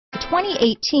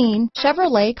2018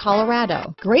 Chevrolet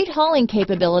Colorado. Great hauling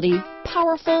capability,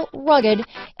 powerful, rugged,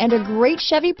 and a great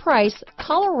Chevy price,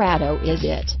 Colorado is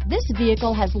it. This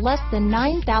vehicle has less than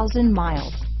 9,000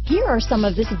 miles. Here are some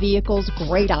of this vehicle's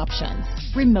great options: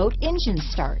 remote engine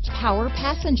start, power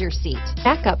passenger seat,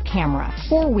 backup camera,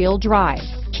 four-wheel drive,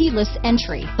 keyless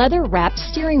entry, leather-wrapped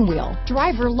steering wheel,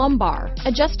 driver lumbar,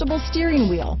 adjustable steering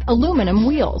wheel, aluminum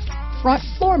wheels, front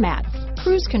floor mats,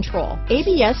 cruise control,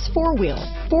 ABS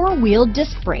four-wheel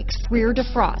disc brakes, rear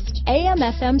defrost,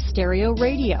 AM/FM stereo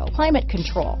radio, climate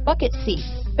control, bucket seats,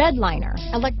 bed liner,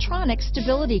 electronic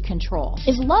stability control.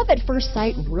 Is love at first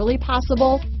sight really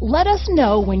possible? Let us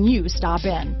know when you stop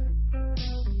in.